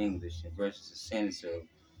sentence of English versus a sentence of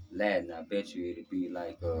Latin, I bet you it'd be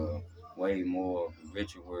like way more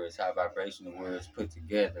richer words, high vibrational words put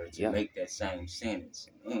together to make that same sentence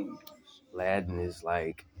in English. Latin is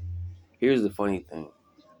like, here's the funny thing.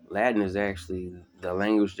 Latin is actually the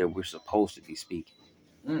language that we're supposed to be speaking.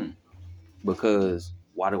 Because,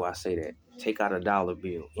 why do I say that? Take out a dollar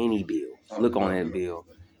bill, any bill, look on that bill,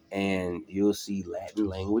 and you'll see Latin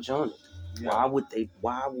language on it. Yeah.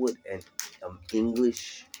 Why would an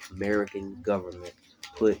English American government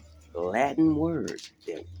put Latin words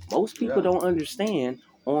that most people don't understand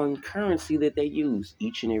on currency that they use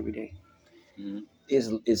each and every day? Mm-hmm.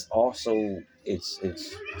 It's also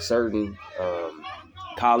certain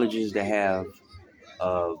colleges that have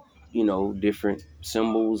different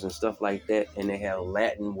symbols and stuff like that, and they have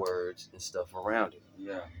Latin words and stuff around it.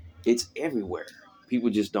 Yeah, it's everywhere. People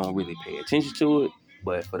just don't really pay attention to it,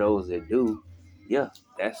 but for those that do,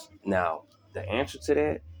 that's now the answer to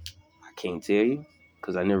that. I can't tell you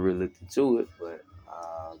because I never really looked into it, but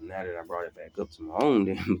now that I brought it back up to my own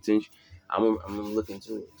damn attention, I'm gonna look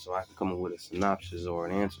into it so I can come up with a synopsis or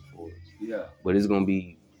an answer for it. Yeah, but it's gonna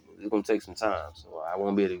take some time, so I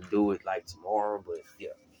won't be able to do it like tomorrow. But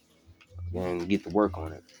and get to work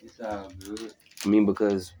on it. It's all good. I mean,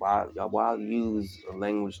 because why use a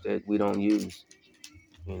language that we don't use,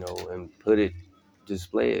 and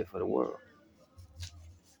display it for the world?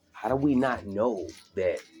 How do we not know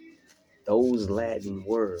that those Latin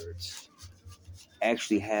words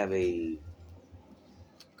actually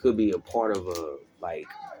could be a part of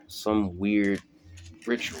some weird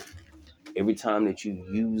ritual? Every time that you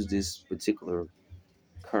use this particular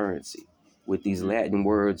currency with these Latin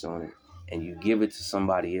words on it and you give it to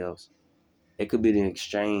somebody else, it could be an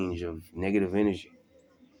exchange of negative energy,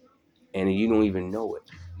 and you don't even know it.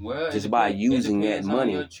 Well, just by using that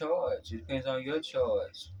money. It depends on your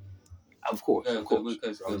charge. Of course.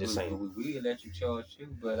 Because I'm just saying we let you charge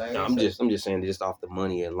too, but I'm just saying, just off the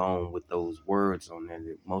money alone with those words on there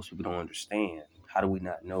that most people don't understand. How do we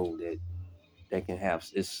not know that can have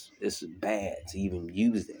it's bad to even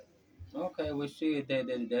use that? Okay, well, shit,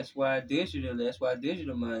 that's why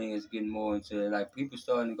digital money is getting more into it. Like, people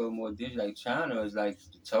starting to go more digital. Like, China is like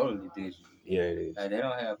totally digital. Yeah, it is. Like, they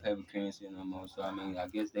don't have paper currency no more. So I mean, I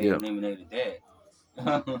guess they eliminated that.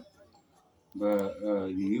 But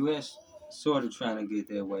the U.S. sort of trying to get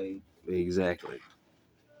that way. Exactly.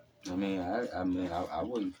 I mean, I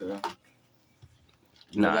wouldn't care.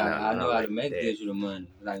 I know how to make digital money.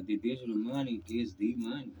 Like, the digital money is the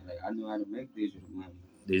money. Like, I know how to make digital money.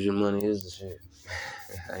 Digital money is the shit.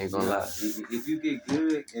 I ain't gonna lie. If you get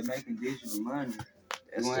good at making digital money,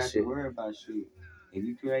 you won't have to worry about shit. If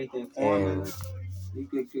you create that formula, you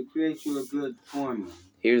could create you a good formula.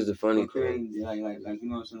 Here's the funny thing. Like you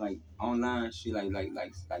know what I'm saying, like online shit, like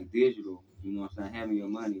digital. You know what I'm saying, having your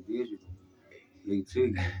money digital, lead to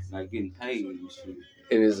you, like getting paid and shit.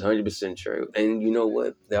 And it's 100% true. And you know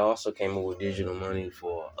what? They also came up with digital money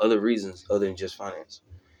for other reasons other than just finance.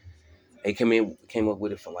 They came up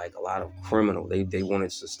with it for like a lot of criminal. They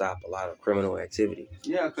wanted to stop a lot of criminal activity.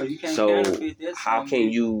 Yeah, because you can't counterfeit that. So how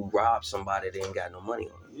can you rob somebody that ain't got no money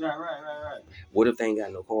on them? Yeah, right. What if they ain't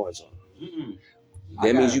got no cards on them?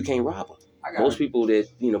 That means you can't rob them. Most people that,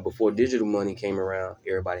 before digital money came around,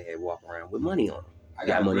 everybody had walk around with money on them.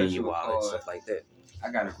 Got money in your wallet, stuff like that.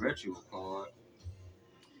 I got a virtual card.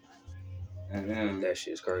 And then that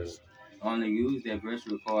shit's crazy. Only use that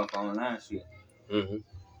virtual card for online shit. Mm-hmm.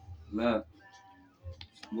 Look,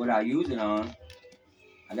 what I use it on,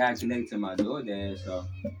 I gotta connect to my DoorDash, so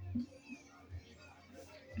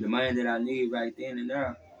the money that I need right then and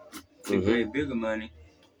there to create bigger money,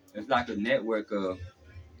 it's like a network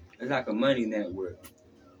it's like a money network.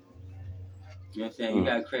 You know what I'm saying? You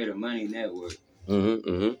gotta create a money network.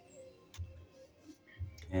 Mm-hmm.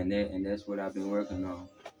 And that's what I've been working on.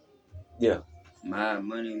 Yeah. My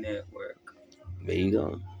money network. There you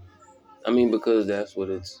go. I mean, because that's what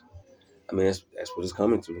it's. I mean, that's what it's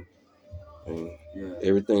coming to. I mean, Yeah.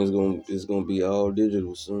 everything's gonna be all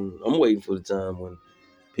digital soon. I'm waiting for the time when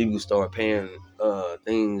people start paying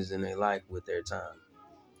things in their life with their time.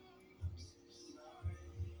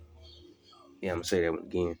 Yeah, I'm gonna say that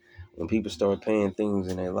again. When people start paying things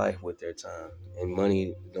in their life with their time, and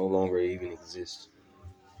money no longer even exists.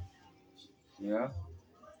 Yeah.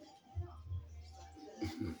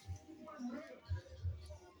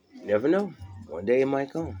 You never know. One day it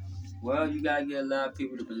might come. Well, you gotta get a lot of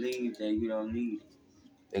people to believe that you don't need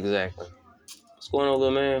it. Exactly. What's going on,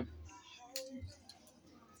 little man?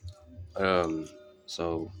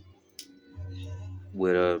 So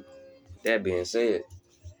with that being said,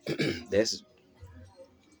 that's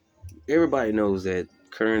everybody knows that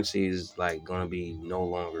currency is like gonna be no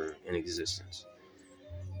longer in existence.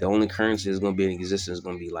 The only currency that's gonna be in existence is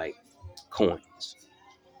gonna be like coins.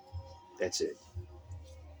 That's it.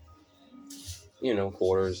 You know,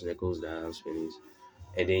 quarters, nickels, dimes, pennies.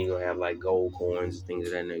 And then you're gonna have like gold coins, things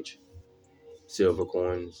of that nature. Silver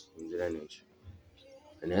coins, things of that nature.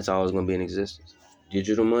 And that's always gonna be in existence.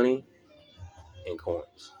 Digital money and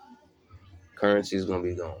coins. Currency is gonna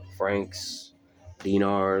be gone. Francs,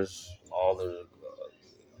 dinars, all the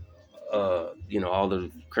all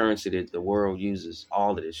the currency that the world uses,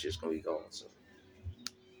 all of this shit's gonna be gone. So,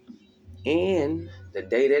 and the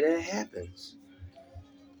day that it happens,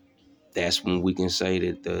 that's when we can say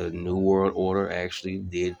that the New World Order actually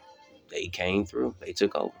did. They came through. They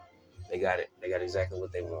took over. They got it. They got exactly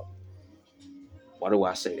what they want. Why do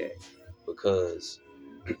I say that? Because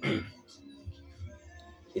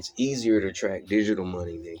it's easier to track digital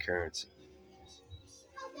money than currency.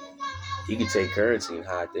 You can take currency and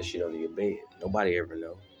hide that shit under your bed. Nobody ever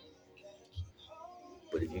know.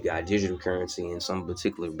 But if you got digital currency in some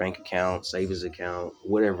particular bank account, savings account,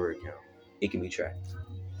 whatever account, it can be tracked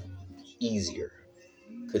easier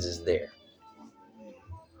because it's there.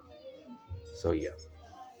 So yeah.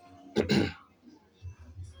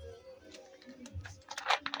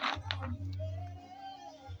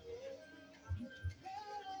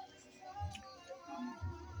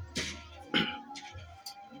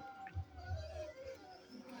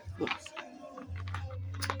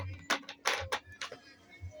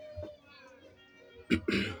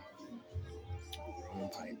 Wrong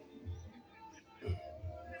pipe.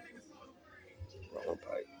 Wrong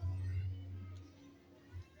pipe.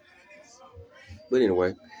 But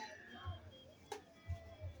anyway,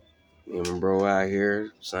 me and my bro out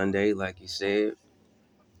here Sunday, like you said,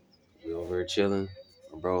 we over here chilling.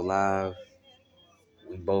 My bro live.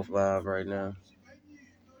 We both live right now.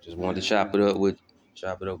 Just wanted to chop it up with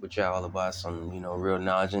y'all about some, real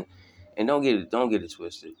knowledge. And don't get it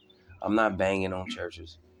twisted. I'm not banging on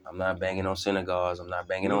churches. I'm not banging on synagogues. I'm not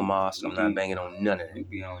banging on mosques. I'm not banging on none of We that.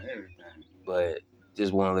 be on everything. But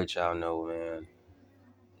just want to let y'all know, man.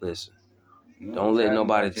 Listen, You don't don't let talk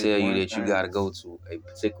nobody about just tell you one that you thing. got to go to a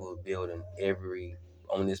particular building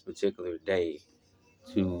on this particular day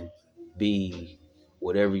to be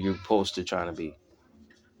whatever you're supposed to trying to be.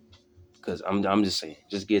 Because I'm just saying,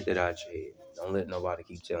 just get that out your head. Don't let nobody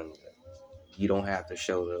keep telling you that. You don't have to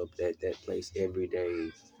show up at that place every day.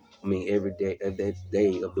 I mean, every day, that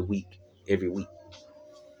day of the week, every week,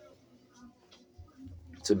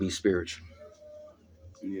 to be spiritual,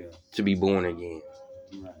 Yeah. to be born again.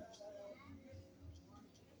 Right.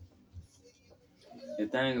 The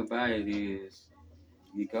thing about it is,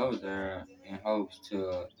 you go there in hopes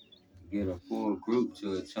to get a full group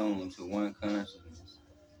to attune to one consciousness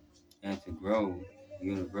and to grow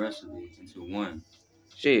universally into one.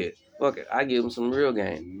 Shit, fuck it. I give them some real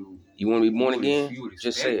game. You You want to be born again? you would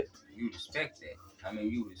Just say expect it. you would expect that. I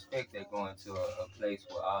mean, you would expect that going to a place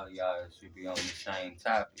where all of y'all should be on the same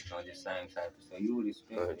topic, on the same type of stuff. You would Go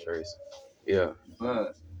expect ahead, that. Trace. Yeah.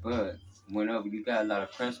 But whenever you got a lot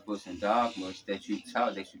of principles and dogmas that you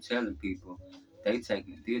taught, that you telling people, they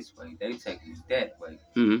taking it this way, they taking it that way.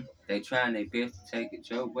 Mm-hmm. They trying their best to take it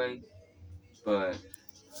your way, but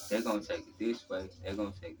they're gonna take it this way, they're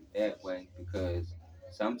gonna take it that way, because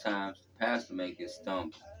sometimes the pastor may get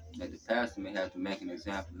stumped, and the pastor may have to make an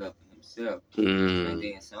example of himself, and Mm.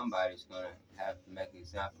 then somebody's gonna have to make an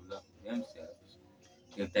example of themselves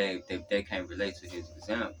if they can't relate to his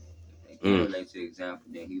example. If they can Mm. relate to the example,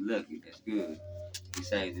 then he lucky. That's good. He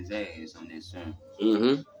saved his ass on this son.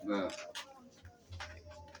 Mm-hmm. But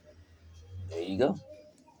There you go.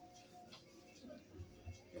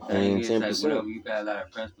 the thing And is, like, 10%. whenever you got a lot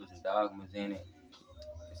of principles and dogmas in it,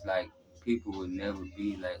 it's like people will never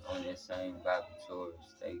be like on that same vibratory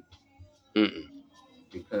state Mm-mm.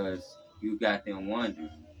 because you got them wondering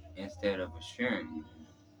instead of assuring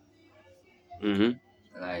you.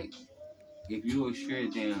 Mm-hmm. Like if you assure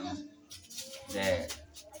them that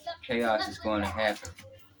chaos is going to happen,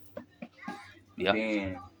 Yep.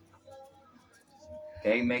 then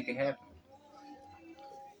they make it happen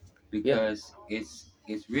Yeah. because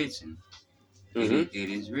it's written. Mm-hmm. It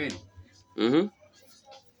is written.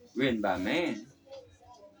 Mm-hmm. Written by man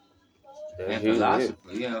That's and here. Yeah.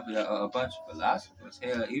 philosophers. Yeah, a bunch of philosophers.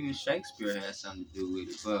 Hell, even Shakespeare has something to do with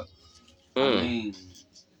it. But I Mm. mean,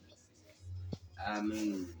 I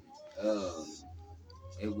mean, um,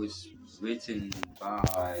 it was written by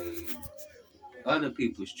other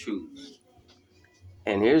people's truths.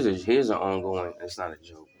 And here's an ongoing. It's not a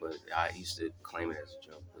joke, but I used to claim it as a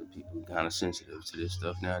joke. But people kind of sensitive to this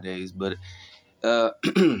stuff nowadays. But uh,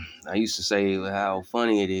 I used to say how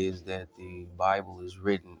funny it is that the Bible is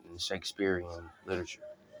written in Shakespearean literature.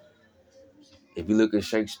 If you look at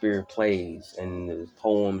Shakespeare plays and the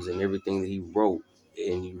poems and everything that he wrote,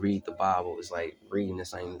 and you read the Bible, it's like reading the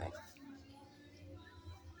same thing.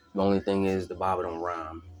 The only thing is the Bible don't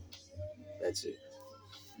rhyme. That's it.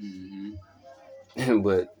 Mm-hmm.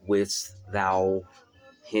 But with thou,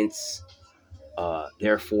 hence,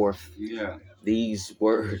 therefore, Yeah. these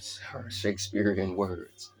words are Shakespearean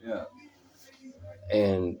words, Yeah.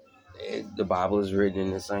 and the Bible is written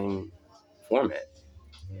in the same format.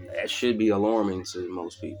 That should be alarming to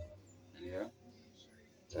most people. Yeah.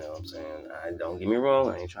 You know what I'm saying? I don't get me wrong.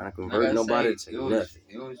 I ain't trying to Like convert I nobody say, to nothing.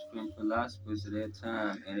 it was from philosophers of that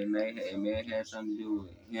time, and it may have had something to do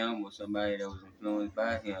with him or somebody that was influenced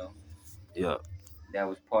by him. Yeah. That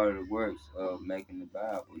was part of the works of making the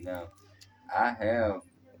Bible. Now, I have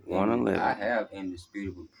I 111. have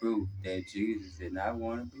indisputable proof that Jesus did not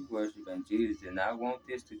want to be worshipped, and Jesus did not want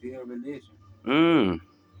this to be a religion. Mm.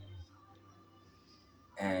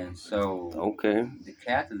 And so Okay. the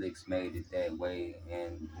Catholics made it that way,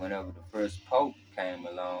 and whenever the first Pope came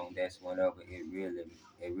along, that's whenever it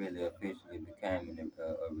really officially became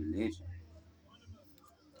a religion.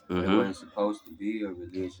 But it Mm-hmm. wasn't supposed to be a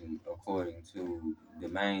religion according to the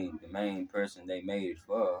main person they made it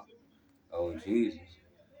for, Jesus.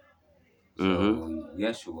 Mm-hmm. So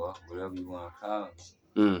Yeshua, whatever you want to call him,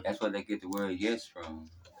 Mm. that's where they get the word yes from.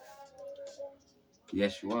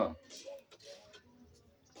 Yeshua.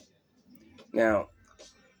 Now,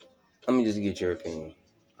 let me just get your opinion.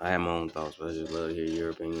 I have my own thoughts, but I just love to hear your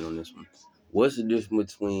opinion on this one. What's the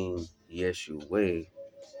difference between Yeshua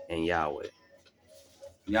and Yahweh?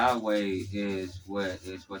 Yahweh is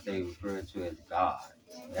what they refer to as God.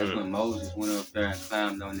 That's when Moses went up there and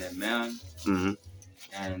climbed on that mountain, Mm-hmm.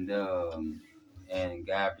 and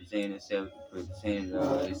God presented himself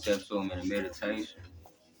to him in a meditation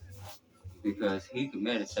because he could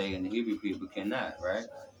meditate and the Hebrew people cannot, right?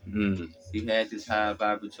 Mm-hmm. He had this high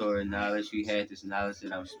vibratory knowledge. He had this knowledge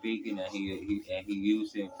that I'm speaking, and he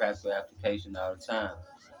used it in practical application all the time.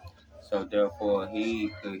 So therefore,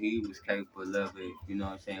 he was capable of it. You know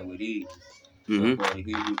what I'm saying, with ease. Mm-hmm. But for the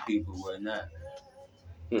Hebrew people were not.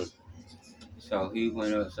 Hmm. So he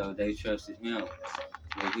went up. So they trusted him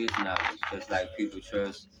with his knowledge, just like people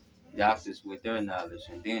trust doctors with their knowledge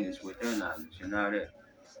and dentists with their knowledge and all that.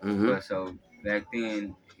 Mm-hmm. But so back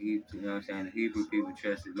then, you know what I'm saying, the Hebrew people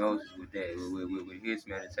trusted Moses with that, with his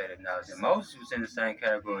meditative knowledge. And Moses was in the same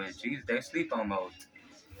category as Jesus. They sleep on Moses.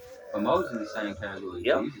 But Moses in the same category as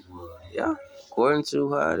Yep. Jesus was. Yeah. According to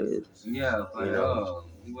how it is. Yeah, but You know.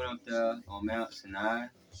 he went up there on Mount Sinai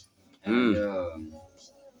and Mm.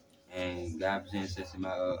 and God presented us in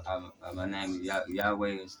my name is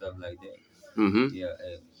Yahweh and stuff like that. Mm-hmm. Yeah,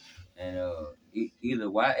 and either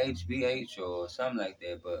YHVH or something like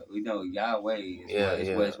that. But we know Yahweh is Yeah.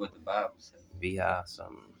 Yeah. what the Bible says. VI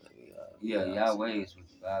something. Yeah, Yahweh is what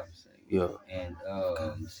the Bible says. Yeah. And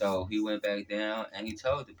so he went back down and he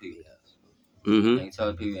told the people. Mm-hmm. And he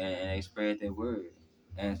told people, and they spread their word.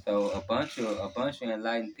 And so a bunch of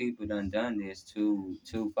enlightened people done this to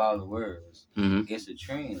follow words. Mm-hmm. It's a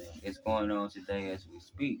trend. It's going on today as we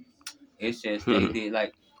speak. It's just they Mm-hmm. did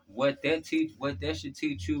like what that should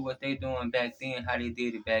teach you what they doing back then, how they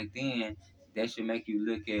did it back then. That should make you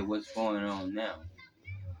look at what's going on now.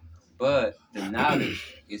 But the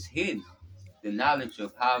knowledge is hidden. The knowledge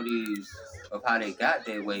of how they got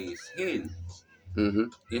that way is hidden. Mm-hmm.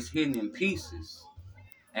 It's hidden in pieces.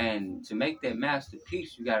 And to make that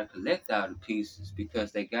masterpiece, you gotta collect all the pieces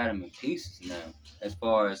because they got them in pieces now. As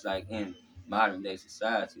far as like in modern day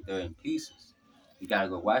society, they're in pieces. You gotta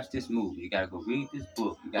go watch this movie. You gotta go read this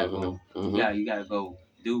book. You gotta go. Mm-hmm. You gotta go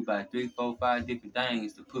do by 3, 4, 5 different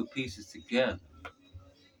things to put pieces together,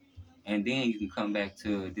 and then you can come back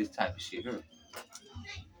to this type of shit here,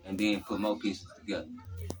 and then put more pieces together.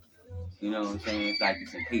 You know what I'm saying? It's like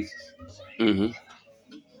it's in pieces. Mm-hmm.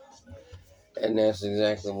 And that's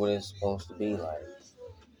exactly what it's supposed to be like,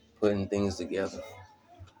 putting things together.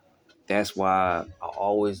 That's why I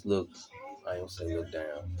always look, I don't say look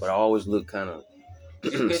down, but I always look kind of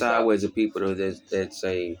sideways at people that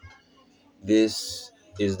say, this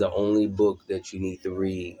is the only book that you need to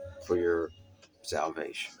read for your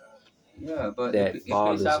salvation. Yeah, but That it piss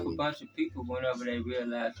bothers off a me. bunch of people whenever they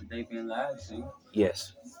realize that they've been lied to.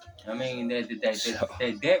 Yes. I mean, So,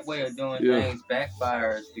 that way of doing yeah. things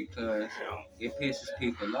backfires because it pisses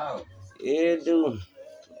people off. Yeah, it do.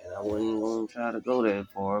 And I wasn't going to try to go that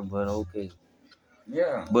far, but okay.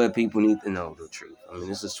 Yeah. But people need to know the truth. I mean,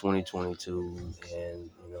 this is 2022,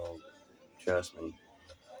 and, trust me,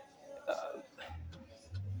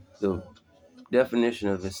 the definition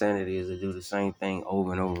of insanity is to do the same thing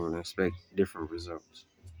over and over and expect different results.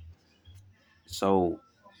 So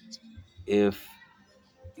if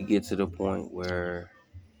you get to the point where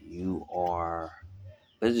you are,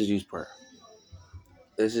 let's just use prayer.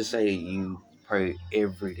 Let's just say you pray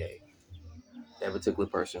every day. That particular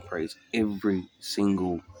person prays every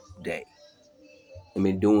single day. They've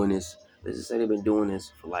been doing this, let's just say they've been doing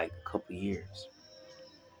this for like a couple of years.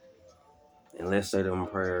 And let's say them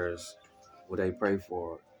prayers, what they pray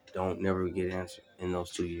for, don't never get answered in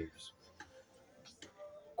those 2 years.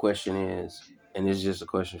 Question is, and this is just a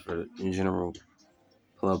question for the general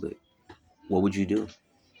public, what would you do?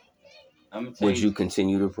 Would you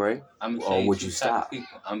continue to pray? I'm gonna tell Or you would two you type of stop?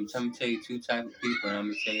 people. I'm gonna tell you two type of people, and I'm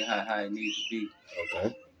gonna tell you how it needs to be.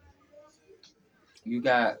 Okay. You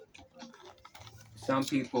got some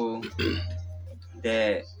people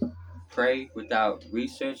that pray without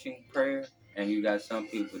researching prayer, and you got some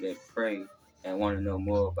people that pray and want to know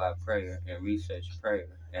more about prayer and research prayer.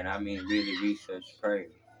 And I mean really research prayer.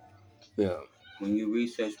 Yeah. When you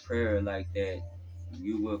research prayer like that,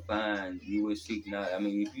 you will seek knowledge. I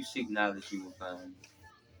mean, if you seek knowledge, you will find.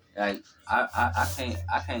 Like I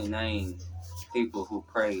can't name people who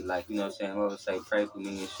pray like you know what I'm saying. Whoever say pray for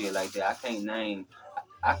me and shit like that. I can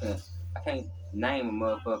I can't name a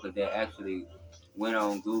motherfucker that actually went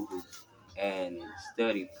on Google and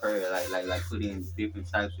studied prayer, like put in different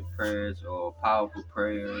types of prayers or powerful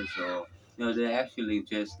prayers or they actually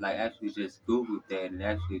just Googled that and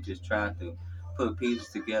actually just tried to put pieces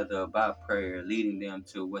together about prayer, leading them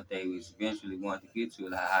to what they was eventually want to get to,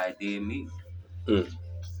 like how it did me. Mm.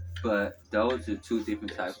 But those are two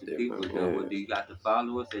different That's types of people. different. Though, Yeah. but you got the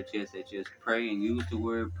followers that just pray and use the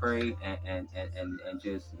word pray and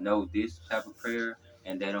just know this type of prayer,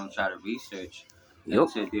 and they don't try to research Yep.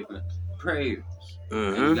 into different prayers. And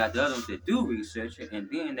you Mm-hmm. got the other ones that do research it, and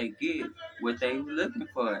then they get what they were looking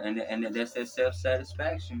for, and that's that self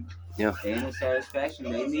satisfaction. Yeah. The inner satisfaction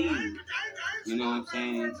they need. You know what I'm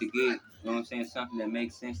saying? To get, you know what I'm saying, something that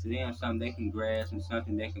makes sense to them, something they can grasp, and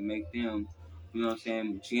something that can make them, you know what I'm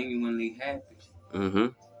saying, genuinely happy. Mm-hmm.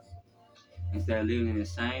 Instead of living in the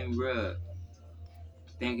same rut,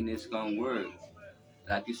 thinking it's gonna work.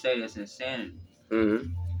 Like you say, that's insanity.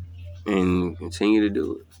 Mm-hmm. And continue to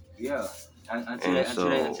do it. Yeah. Until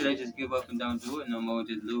they just give up and don't do it no more,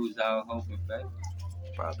 just lose our hope and faith.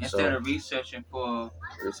 Probably Instead so. of researching for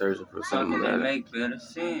Researching for something something that better. make better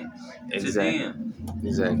sense Exactly. to them.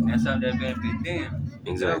 Exactly. And something that benefit them.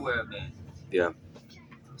 Exactly. Their well-being. Yeah.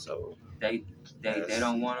 So They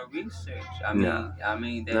don't want to research. I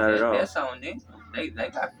mean not at all. that's on them. They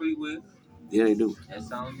got free will. Yeah, they do.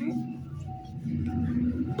 That's on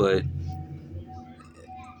them. But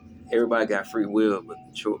everybody got free will. But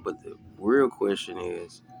the real question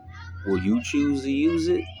is, will you choose to use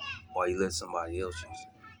it, or you let somebody else use it?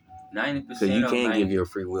 90% Because you of them can't give your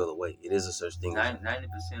free will away. It is a such thing. 90%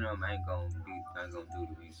 of them ain't gonna do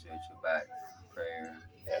the research about prayer.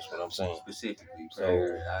 That's what I'm saying. Specifically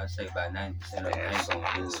prayer. I'd say about 90% of them ain't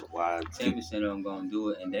gonna do it. Why 10% of them gonna do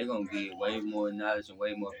it, and they're gonna get way more knowledge and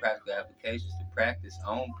way more practical applications to practice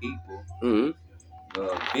on people,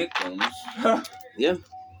 victims. Yeah.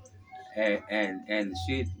 And the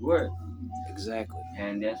shit work. Exactly.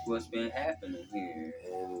 And that's what's been happening here.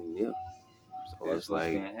 And yeah. So that's it's what's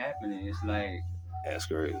like been happening. It's like that's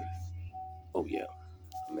crazy. Oh yeah.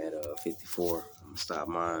 I'm at 54. I'm gonna stop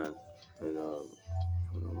mine and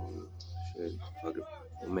shit. Fuck it.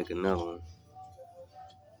 We'll make another one.